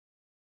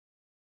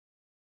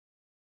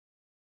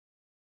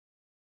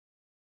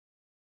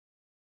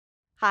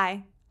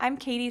Hi, I'm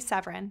Katie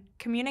Severin,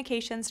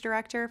 Communications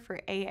Director for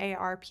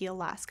AARP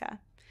Alaska.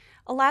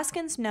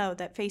 Alaskans know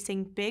that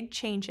facing big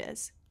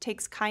changes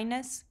takes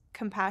kindness,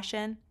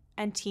 compassion,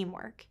 and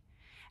teamwork.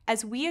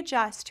 As we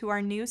adjust to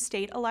our new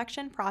state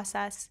election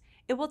process,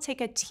 it will take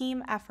a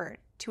team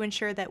effort to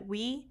ensure that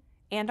we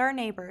and our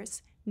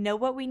neighbors know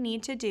what we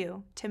need to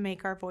do to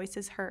make our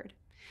voices heard.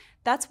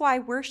 That's why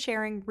we're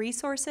sharing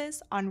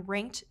resources on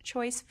ranked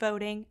choice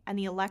voting and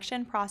the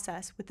election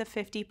process with the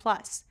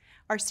 50+,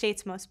 our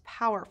state's most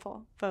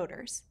powerful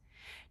voters.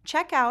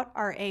 Check out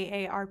our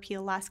AARP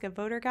Alaska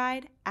Voter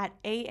Guide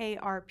at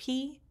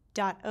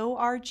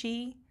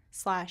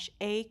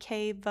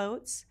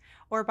aarp.org/akvotes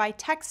or by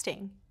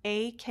texting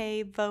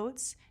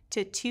AKVotes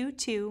to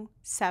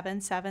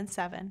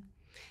 22777.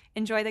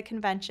 Enjoy the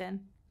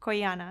convention.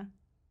 Koyana.